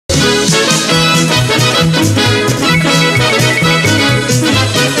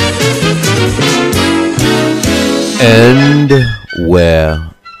And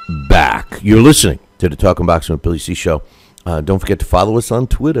we're back. You're listening to the Talkin Boxing with Billy C show. Don't forget to follow us on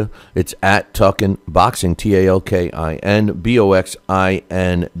Twitter. It's at Talkin Boxing,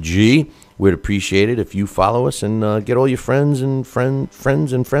 TalkinBoxing. We'd appreciate it if you follow us and get all your friends and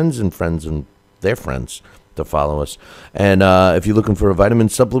friends and their friends to follow us. And if you're looking for a vitamin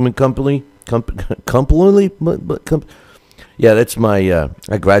supplement company, yeah, that's my.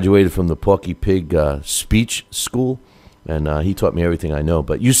 I graduated from the Porky Pig speech school, and he taught me everything I know.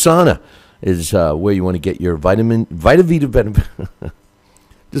 But USANA is where you want to get your Vitavita.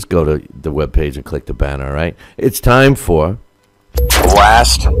 Just go to the webpage and click the banner, all right? It's time for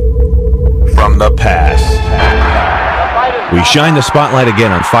Blast from the Past. We shine the spotlight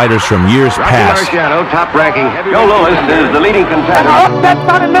again on fighters from years past. Shadow, top-ranking Joe Louis is the leading contender. That's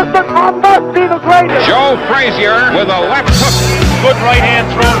not in Mr. Tom must be the greatest. Joe Frazier with a left hook. Good right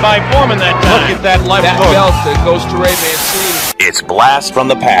hand thrown by Foreman that time. Look at that left hook. Belt that goes to Ray Mancini. It's Blast from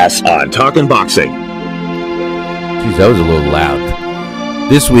the Past on Talkin Boxing. Geez, that was a little loud.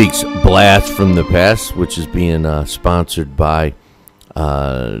 This week's Blast from the Past, which is being sponsored by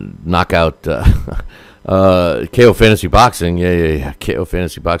Knockout KO Fantasy Boxing. Yeah. KO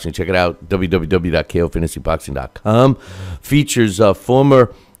Fantasy Boxing. Check it out. www.kofantasyboxing.com. Features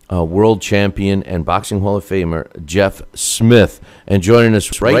former world champion and Boxing Hall of Famer Jeff Smith. And joining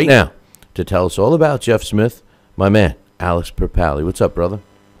us right now to tell us all about Jeff Smith, my man, Alex Perpali. What's up, brother?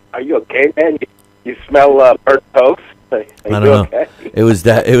 Are you okay, man? You smell burnt toast? I don't know. Okay? It was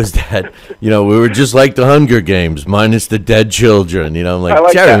that. We were just like the Hunger Games, minus the dead children. I'm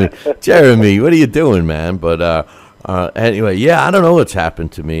like Jeremy, what are you doing, man? But anyway, yeah, I don't know what's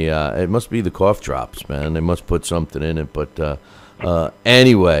happened to me. It must be the cough drops, man. They must put something in it. But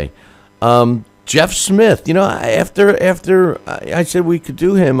anyway, Jeff Smith. After I said we could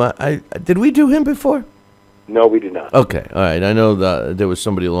do him, did we do him before? No, we did not. Okay, all right. I know there was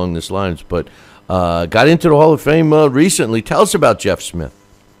somebody along this lines, but. Got into the Hall of Fame recently. Tell us about Jeff Smith.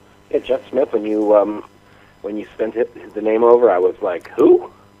 Yeah, Jeff Smith. When you sent the name over, I was like,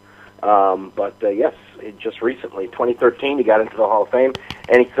 who? But yes, just recently, 2013, he got into the Hall of Fame,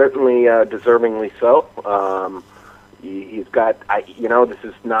 and he's certainly deservingly so. He's got, this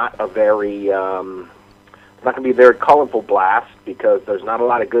is not a very, it's not going to be a very colorful blast because there's not a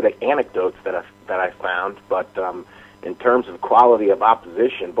lot of good anecdotes that I found. But in terms of quality of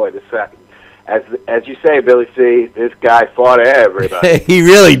opposition, boy, this. As you say, Billy C., this guy fought everybody. He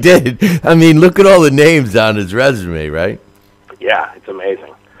really did. I mean, look at all the names on his resume, right? Yeah, it's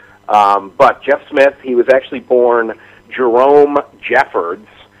amazing. But Jeff Smith, he was actually born Jerome Jeffords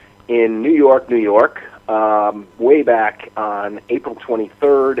in New York, way back on April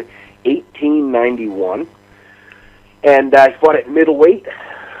 23rd, 1891. And he fought at middleweight.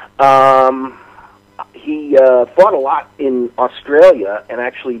 He fought a lot in Australia and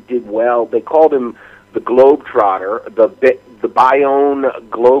actually did well. They called him the Globetrotter, the Bayonne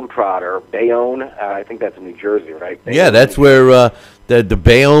Globetrotter. Bayonne, I think that's in New Jersey, right? Bayonne, yeah, that's where the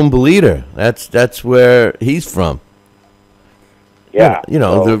Bayonne Bleeder. That's where he's from. Yeah,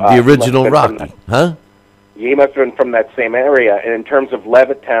 the original Rocky, huh? He must have been from that same area. And in terms of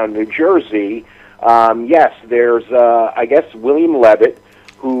Levittown, New Jersey, yes, there's I guess William Levitt,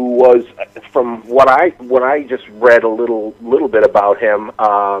 who was, from what I just read a little bit about him,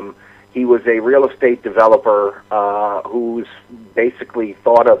 he was a real estate developer who's basically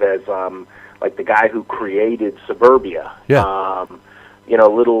thought of as like the guy who created suburbia. Yeah.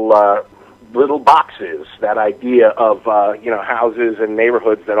 Little boxes. That idea of houses and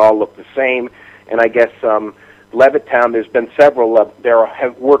neighborhoods that all look the same. And I guess Levittown. There's been several.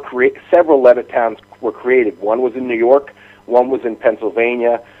 Several Levittowns were created. One was in New York. One was in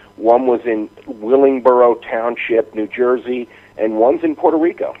Pennsylvania, one was in Willingboro Township, New Jersey, and one's in Puerto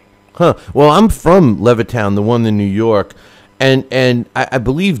Rico. Huh. Well, I'm from Levittown, the one in New York, and I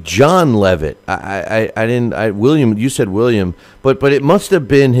believe John Levitt. William. You said William, but it must have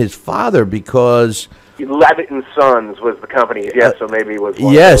been his father because Levitt and Sons was the company. Yes, so maybe it was.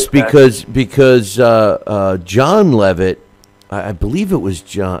 Yes, because John Levitt. I believe it was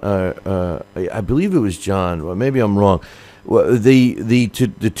John. I believe it was John. Well, maybe I'm wrong. Well, the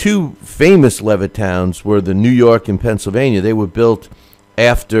two famous Levittowns were the New York and Pennsylvania. They were built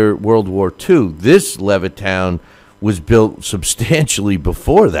after World War II. This Levittown was built substantially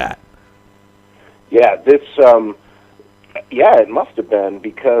before that. Yeah, it must have been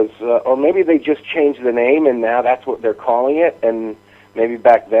because, or maybe they just changed the name and now that's what they're calling it. And maybe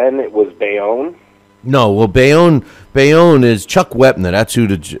back then it was Bayonne. No, well, Bayonne is Chuck Wepner. That's who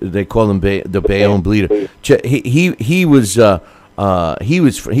they call him, the Bayonne Bleeder. He was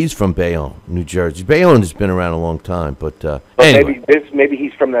He's from Bayonne, New Jersey. Bayonne has been around a long time, but anyway. Maybe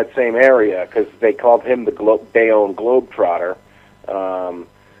he's from that same area because they called him the Bayonne Globetrotter.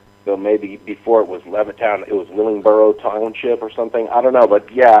 So maybe before it was Levittown, it was Willingboro Township or something. I don't know,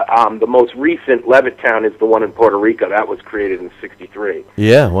 but yeah, the most recent Levittown is the one in Puerto Rico. That was created in '63.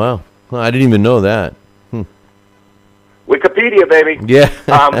 Yeah, wow. Well, I didn't even know that. Wikipedia, baby. Yeah.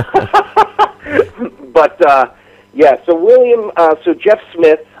 But yeah, so Jeff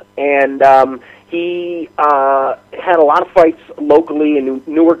Smith, and he had a lot of fights locally in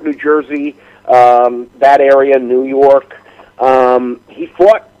Newark, New Jersey, that area, New York. He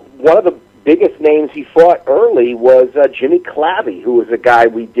fought. One of the biggest names he fought early was Jimmy Clabby, who was a guy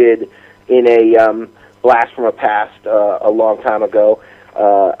we did in a Blast from a Past a long time ago.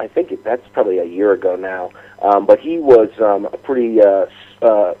 I think that's probably a year ago now. But he was a pretty,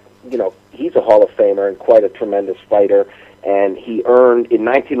 he's a Hall of Famer and quite a tremendous fighter. And he earned, in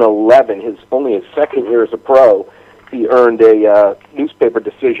 1911, only his second year as a pro, he earned a newspaper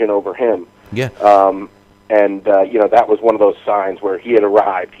decision over him. Yeah. And that was one of those signs where he had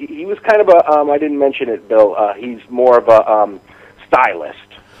arrived. He was kind of I didn't mention it, Bill, he's more of a stylist,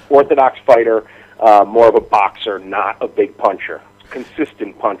 orthodox fighter, more of a boxer, not a big puncher.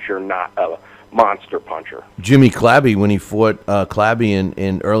 Consistent puncher, not a monster puncher. Jimmy Clabby, when he fought Clabby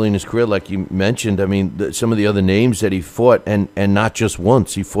in early in his career, like you mentioned, I mean, some of the other names that he fought, and not just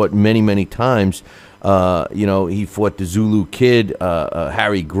once, he fought many, many times. He fought the Zulu Kid,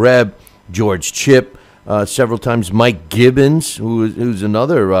 Harry Greb, George Chipp, several times. Mike Gibbons, who's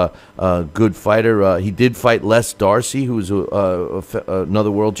another good fighter. He did fight Les Darcy, who was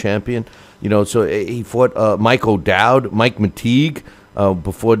another world champion. So he fought Mike O'Dowd, Mike Mateague,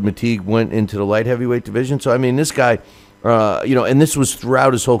 before Mateague went into the light heavyweight division. So, I mean, this guy, and this was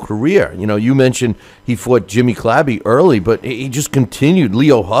throughout his whole career. You mentioned he fought Jimmy Clabby early, but he just continued.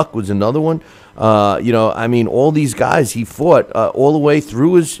 Leo Huck was another one. All these guys he fought all the way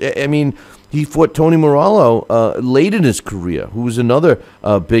through he fought Tony Morello late in his career, who was another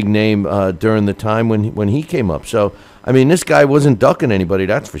big name during the time when he came up. So, I mean, this guy wasn't ducking anybody,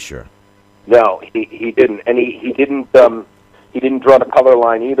 that's for sure. No, he didn't, and he didn't draw the color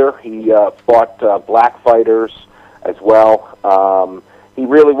line either. He fought black fighters as well. He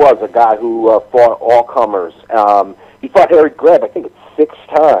really was a guy who fought all comers. He fought Harry Greb, I think it's 6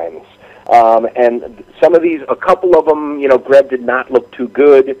 times, and a couple of them, Greb did not look too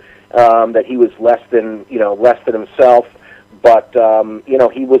good. That he was less than himself, but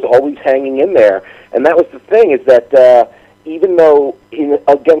he was always hanging in there. And that was the thing, is that even though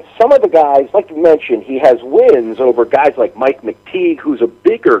against some of the guys, like you mentioned, he has wins over guys like Mike McTeague, who's a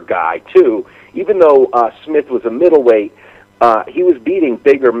bigger guy too. Even though Smith was a middleweight, he was beating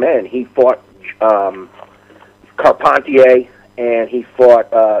bigger men. He fought Carpentier, and he fought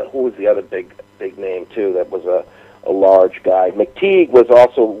who was the other big name too? That was a large guy. McTeague was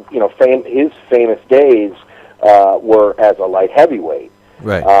also, his famous days were as a light heavyweight.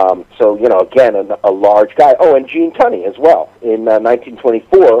 Right. Again, a large guy. Oh, and Gene Tunney as well. In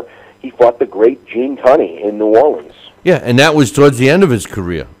 1924, he fought the great Gene Tunney in New Orleans. Yeah, and that was towards the end of his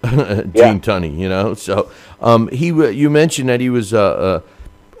career, Gene Tunney. So you mentioned that he was a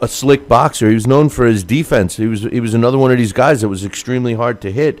slick boxer. He was known for his defense. He was another one of these guys that was extremely hard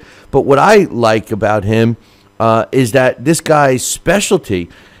to hit. But what I like about him is that this guy's specialty,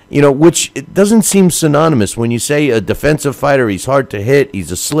 which it doesn't seem synonymous when you say a defensive fighter, he's hard to hit,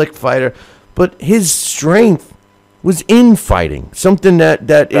 he's a slick fighter, but his strength was in fighting, something that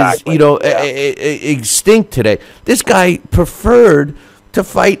exactly. is, extinct today. This guy preferred to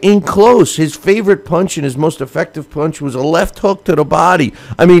fight in close. His favorite punch and his most effective punch was a left hook to the body.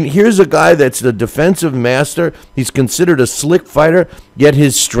 I mean, here's a guy that's the defensive master. He's considered a slick fighter, yet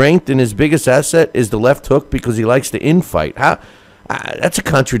his strength and his biggest asset is the left hook because he likes to infight. That's a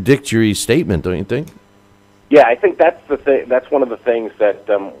contradictory statement, don't you think? Yeah, I think that's the thing. That's one of the things that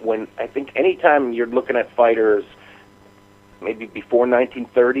when I think anytime you're looking at fighters, maybe before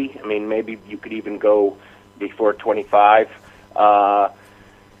 1930. I mean, maybe you could even go before 25.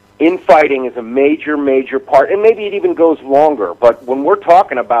 Infighting is a major, major part, and maybe it even goes longer. But when we're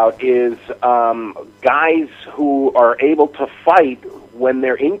talking about is guys who are able to fight when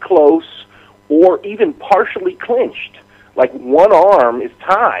they're in close or even partially clinched. Like one arm is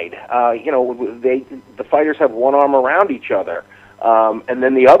tied. The fighters have one arm around each other, and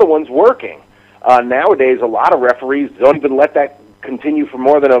then the other one's working. Nowadays, a lot of referees don't even let that continue for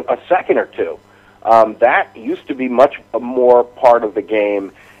more than a second or two. That used to be much more part of the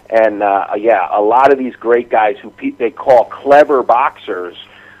game. And, a lot of these great guys who they call clever boxers,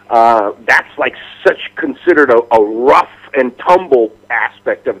 that's like such considered a rough and tumble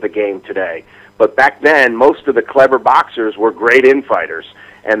aspect of the game today. But back then, most of the clever boxers were great infighters,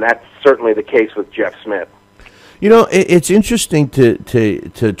 and that's certainly the case with Jeff Smith. You know, it's interesting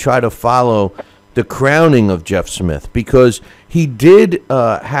to try to follow the crowning of Jeff Smith, because he did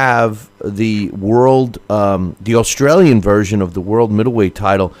have the the Australian version of the world middleweight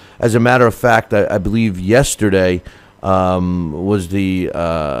title. As a matter of fact, I believe yesterday was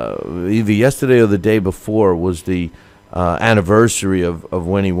either yesterday or the day before was the anniversary of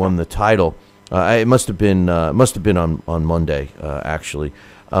when he won the title. It must have been on Monday, actually.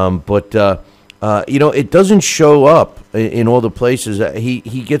 You know, it doesn't show up in all the places.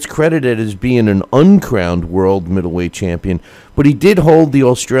 He gets credited as being an uncrowned world middleweight champion, but he did hold the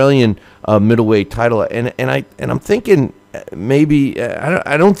Australian middleweight title. And I'm thinking maybe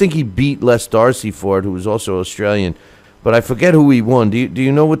I don't think he beat Les Darcy for it, who was also Australian, but I forget who he won. Do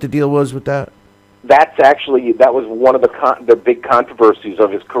you know what the deal was with that? That was one of the big controversies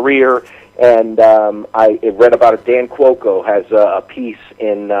of his career. And I read about it. Dan Cuoco has a piece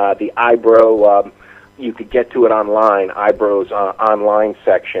in the Ibro. You could get to it online, Ibro's online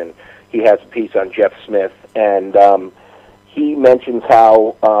section. He has a piece on Jeff Smith, and he mentions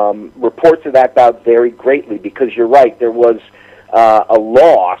how reports of that bout vary greatly, because you're right, there was a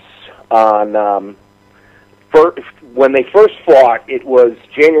loss on when they first fought. It was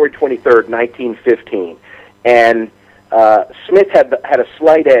January 23rd, 1915, and Smith had a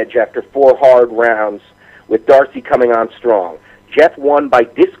slight edge after 4 hard rounds, with Darcy coming on strong. Jeff won by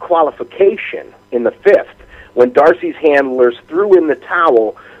disqualification in the 5th, when Darcy's handlers threw in the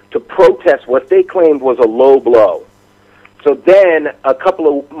towel to protest what they claimed was a low blow. So then, a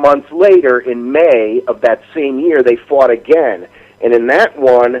couple of months later, in May of that same year, they fought again. And in that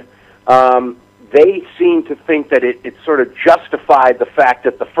one, they seemed to think that it sort of justified the fact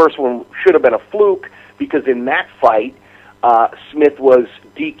that the first one should have been a fluke, because in that fight, Smith was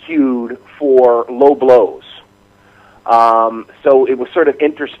DQ'd for low blows. So it was sort of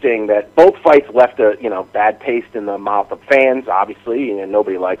interesting that both fights left a bad taste in the mouth of fans, obviously, and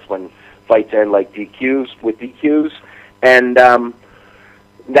nobody likes when fights end like DQs, and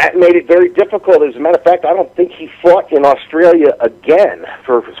that made it very difficult. As a matter of fact, I don't think he fought in Australia again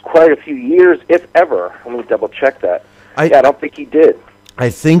for quite a few years, if ever. Let me double check that. I don't think he did.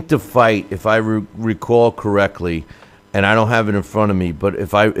 I think the fight, if I recall correctly, and I don't have it in front of me, but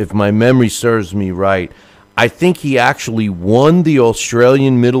if my memory serves me right, I think he actually won the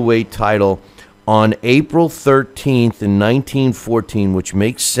Australian middleweight title on April 13th in 1914, which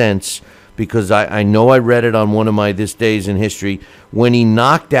makes sense because I know I read it on one of my This Days in History, when he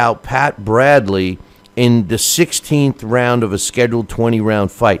knocked out Pat Bradley in the 16th round of a scheduled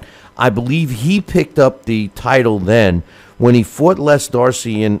 20-round fight. I believe he picked up the title then. When he fought Les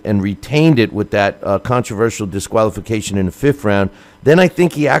Darcy and retained it with that controversial disqualification in the 5th round, then I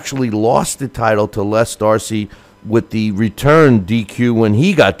think he actually lost the title to Les Darcy with the return DQ when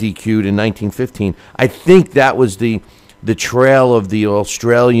he got DQ'd in 1915. I think that was the trail of the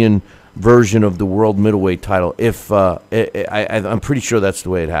Australian version of the world middleweight title. I'm pretty sure that's the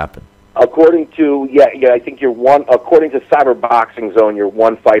way it happened. According to I think you're one. According to Cyber Boxing Zone, you're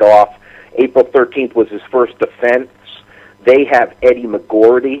one fight off. April 13th was his first defense. They have Eddie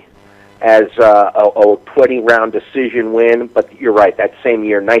McGordy as a 20-round decision win, but you're right, that same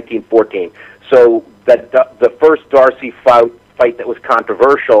year, 1914. So the first Darcy fight that was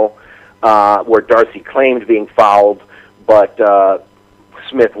controversial, where Darcy claimed being fouled, but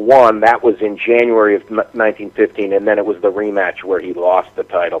Smith won, that was in January of 1915, and then it was the rematch where he lost the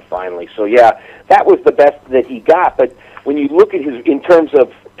title finally. So, yeah, that was the best that he got. But when you look at his, in terms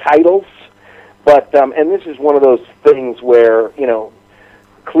of titles, and this is one of those things where,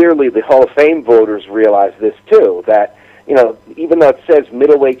 clearly the Hall of Fame voters realize this too, that, even though it says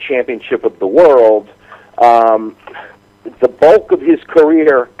middleweight championship of the world, the bulk of his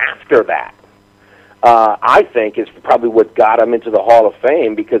career after that, I think, is probably what got him into the Hall of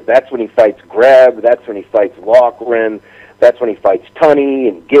Fame, because that's when he fights Greb, that's when he fights Loughran, that's when he fights Tunney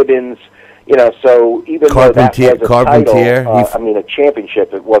and Gibbons, so even though that was a title, a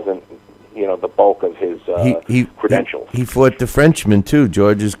championship, it wasn't, the bulk of his credentials. He fought the Frenchman too,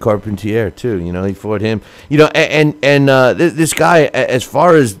 Georges Carpentier too. He fought him. This guy, as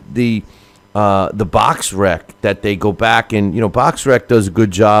far as the Box Rec, that they go back and Box Rec does a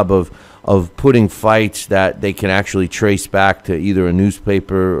good job of putting fights that they can actually trace back to either a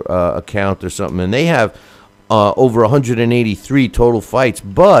newspaper account or something, and they have over 183 total fights.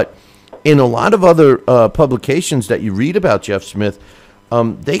 But in a lot of other publications that you read about Jeff Smith,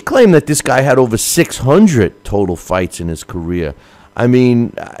 they claim that this guy had over 600 total fights in his career. I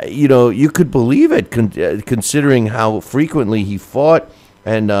mean, you could believe it, considering how frequently he fought,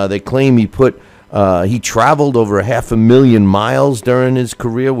 and they claim he traveled over 500,000 miles during his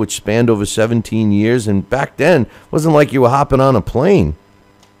career, which spanned over 17 years. And back then, it wasn't like you were hopping on a plane.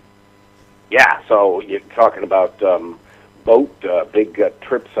 Yeah, so you're talking about big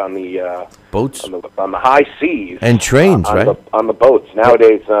trips on the boats, on the high seas, and trains, right? On the boats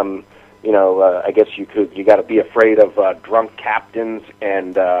nowadays. I guess you got to be afraid of drunk captains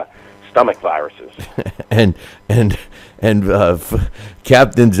and stomach viruses, and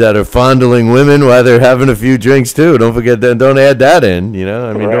captains that are fondling women while they're having a few drinks too. Don't forget that. Don't add that in.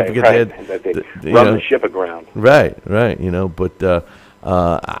 Don't forget that they run the ship aground. Right. But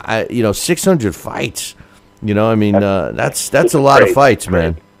 600 fights. That's a lot of fights,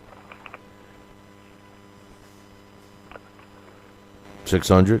 man.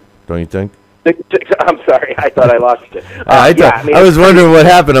 600, don't you think? I'm sorry, I thought I lost you. I was wondering what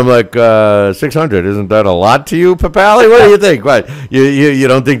happened. I'm like, 600, isn't that a lot to you, Papali? What do you think? What, you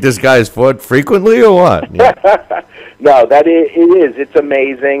don't think this guy's fought frequently or what? Yeah. No, it is. It's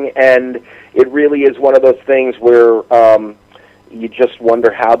amazing, and it really is one of those things where you just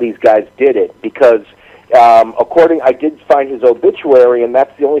wonder how these guys did it, because I did find his obituary, and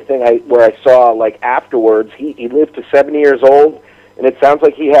that's the only thing where I saw, like, afterwards. He lived to 70 years old, and it sounds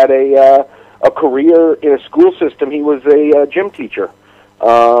like he had a career in a school system. He was a gym teacher.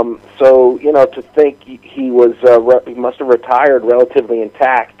 To think he must have retired relatively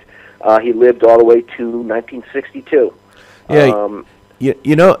intact. He lived all the way to 1962. Yeah,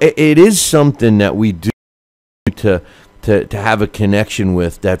 it is something that we do to have a connection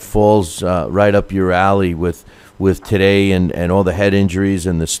with that falls right up your alley with today and all the head injuries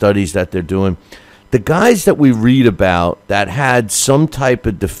and the studies that they're doing. The guys that we read about that had some type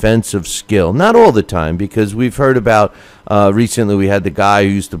of defensive skill, not all the time, because we've heard about recently we had the guy who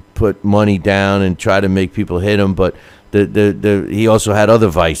used to put money down and try to make people hit him, but he also had other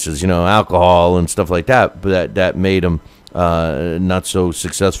vices, alcohol and stuff like that, but that made him not so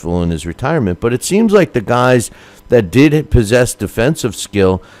successful in his retirement. But it seems like the guys that did possess defensive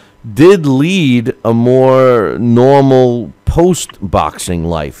skill did lead a more normal post-boxing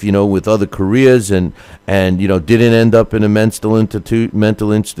life, with other careers and didn't end up in a mental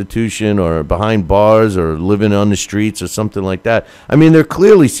institution or behind bars or living on the streets or something like that. I mean, there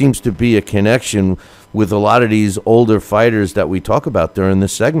clearly seems to be a connection with a lot of these older fighters that we talk about during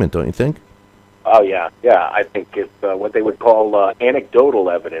this segment, don't you think? Oh, yeah. I think it's what they would call anecdotal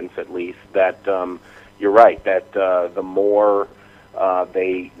evidence, at least, that you're right, that the more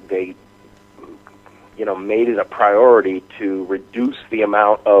they made it a priority to reduce the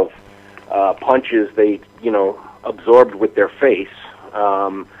amount of punches they, absorbed with their face,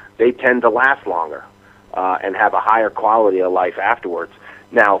 they tend to last longer and have a higher quality of life afterwards.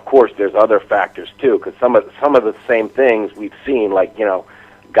 Now, of course, there's other factors too, because some of the same things we've seen, like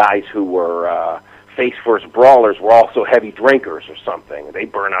guys who were face-first brawlers were also heavy drinkers or something. They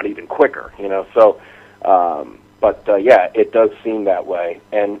burn out even quicker, So, it does seem that way,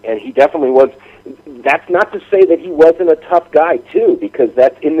 and he definitely was. That's not to say that he wasn't a tough guy too, because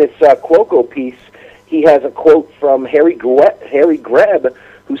that's in this Cuoco piece. He has a quote from Harry Greb,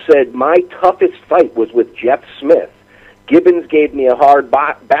 who said, "My toughest fight was with Jeff Smith. Gibbons gave me a hard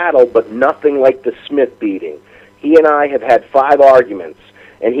battle, but nothing like the Smith beating. He and I have had 5 arguments,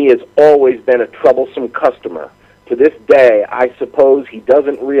 and he has always been a troublesome customer. To this day, I suppose he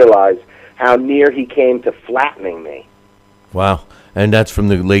doesn't realize how near he came to flattening me." Wow. And that's from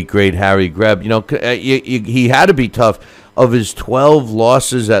the late, great Harry Greb. He had to be tough. Of his 12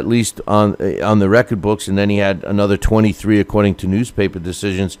 losses, at least on the record books, and then he had another 23 according to newspaper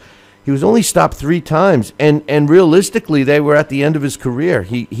decisions, he was only stopped 3 times. And realistically, they were at the end of his career.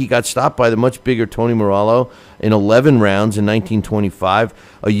 He got stopped by the much bigger Tony Morello in 11 rounds in 1925.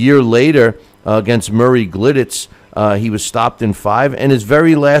 A year later, against Murray Gliditz, he was stopped in 5, and his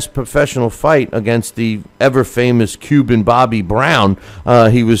very last professional fight against the ever-famous Cuban Bobby Brown,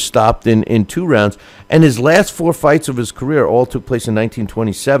 he was stopped in 2 rounds. And his last 4 fights of his career all took place in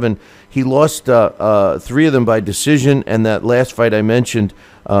 1927. He lost 3 of them by decision, and that last fight I mentioned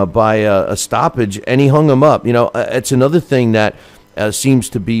by a stoppage, and he hung him up. It's another thing that seems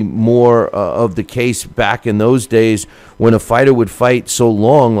to be more of the case back in those days, when a fighter would fight so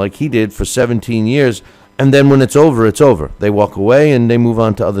long, like he did for 17 years, and then when it's over, it's over. They walk away and they move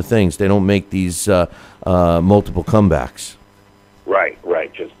on to other things. They don't make these multiple comebacks. Right.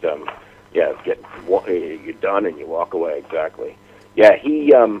 Just you're done and you walk away. Exactly. Yeah,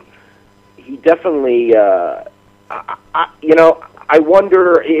 he definitely. I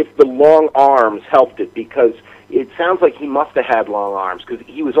wonder if the long arms helped it, because it sounds like he must have had long arms, because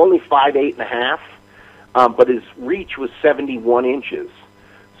he was only 5'8.5", but his reach was 71 inches.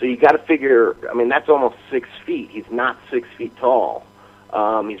 So you got to figure, I mean, that's almost 6 feet. He's not 6 feet tall.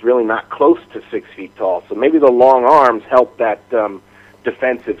 He's really not close to 6 feet tall. So maybe the long arms helped that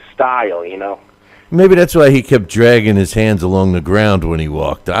defensive style, you know. Maybe that's why he kept dragging his hands along the ground when he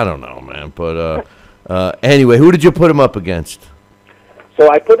walked. I don't know, man. But anyway, who did you put him up against? So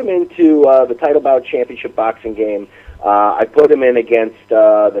I put him into the title bout championship boxing game. I put him in against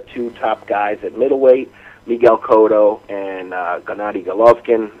the two top guys at middleweight, Miguel Cotto and Gennady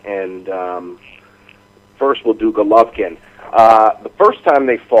Golovkin. And first we'll do Golovkin. The first time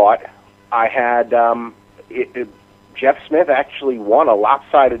they fought, I had Jeff Smith actually won a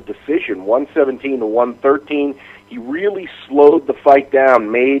lopsided decision, 117 to 113. He really slowed the fight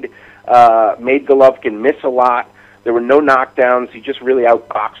down, made Golovkin miss a lot. There were no knockdowns. He just really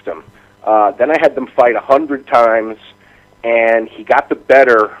outboxed him. Then I had them fight 100 times, and he got the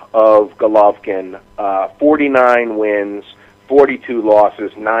better of Golovkin. 49 wins, 42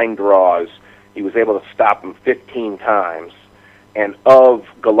 losses, 9 draws. He was able to stop him 15 times. And of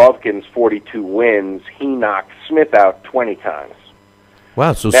Golovkin's 42 wins, he knocked Smith out 20 times.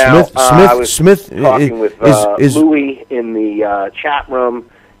 Wow! So now, Smith talking with Louis in the chat room,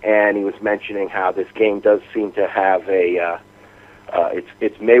 and he was mentioning how this game does seem to have a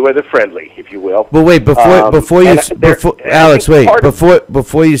it's Mayweather friendly, if you will. But wait, before you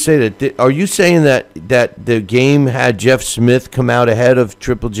say that, are you saying that the game had Jeff Smith come out ahead of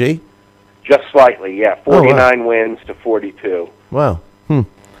Triple G? Just slightly, yeah. 49 wins to 42. Wow. Yeah.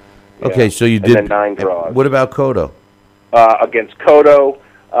 Okay, so you did. And then 9 draws. What about Cotto? Against Cotto,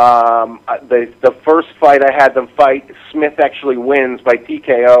 the first fight I had them fight, Smith actually wins by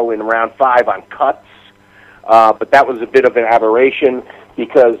TKO in round 5 on cuts. But that was a bit of an aberration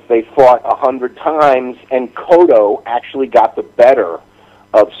because they fought 100 times, and Cotto actually got the better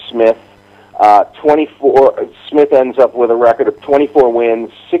of Smith. 24. Smith ends up with a record of 24 wins,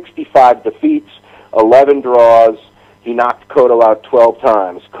 65 defeats, 11 draws. He knocked Cotto out 12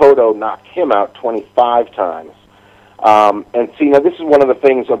 times. Cotto knocked him out 25 times. And see, now this is one of the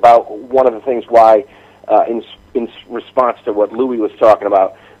things why, in response to what Louis was talking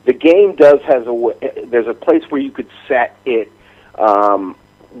about, the game there's a place where you could set it,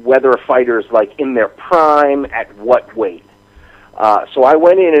 whether a fighter's like in their prime at what weight. So I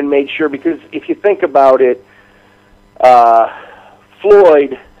went in and made sure, because if you think about it,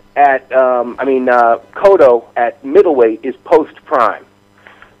 Floyd Cotto at middleweight is post-prime.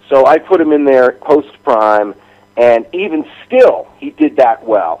 So I put him in there post-prime, and even still, he did that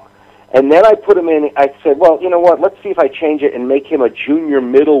well. And then I put him in, I said, well, you know what, let's see if I change it and make him a junior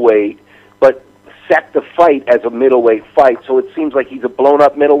middleweight, but set the fight as a middleweight fight, so it seems like he's a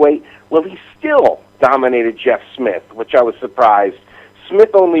blown-up middleweight. Well, he still dominated Jeff Smith, which I was surprised.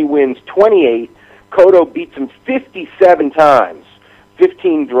 Smith only wins 28. Cotto beats him 57 times,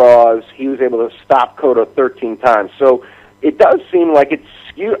 15 draws. He was able to stop Cotto 13 times. So it does seem like it's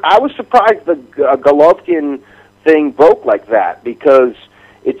skewed. I was surprised the Golovkin thing broke like that, because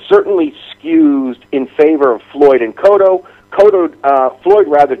it certainly skews in favor of Floyd and Cotto. Floyd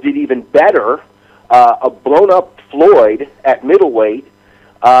rather did even better. A blown-up Floyd at middleweight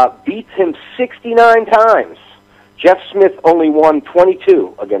beats him 69 times. Jeff Smith only won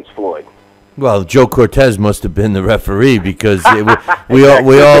 22 against Floyd. Well, Joe Cortez must have been the referee, because we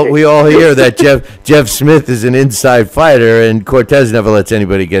all hear that Jeff Smith is an inside fighter, and Cortez never lets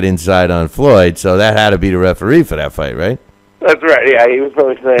anybody get inside on Floyd, so that had to be the referee for that fight, right? That's right. Yeah, he was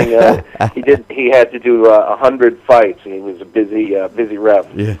probably saying he had to do 100 fights, and he was a busy ref.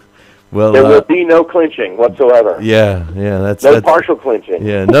 Yeah. Well, there will be no clinching whatsoever. Yeah, that's partial clinching.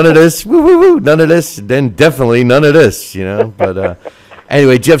 Yeah, none of this. None of this. Then definitely none of this. You know. But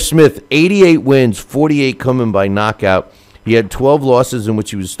anyway, Jeff Smith, 88 wins, 48 coming by knockout. He had 12 losses in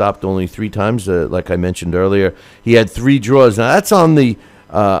which he was stopped only 3 times, like I mentioned earlier. He had 3 draws. Now that's on the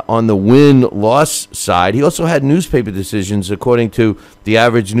win-loss side. He also had newspaper decisions, according to the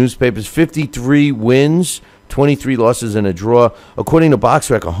average newspapers. 53 wins, 23 losses, and a draw. According to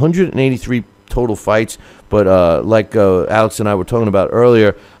BoxRec, 183 total fights. But like Alex and I were talking about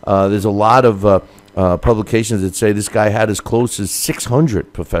earlier, there's a lot of publications that say this guy had as close as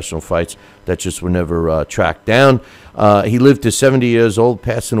 600 professional fights that just were never tracked down. He lived to 70 years old,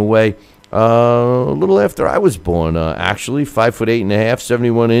 passing away a little after I was born, actually. 5'8.5",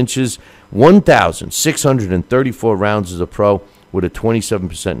 71 inches, 1,634 rounds as a pro with a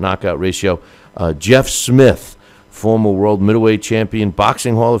 27% knockout ratio. Jeff Smith, former world middleweight champion,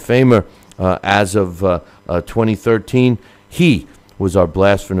 boxing Hall of Famer as of 2013. He was our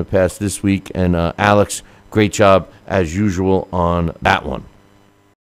blast from the past this week, and Alex, great job as usual on that one.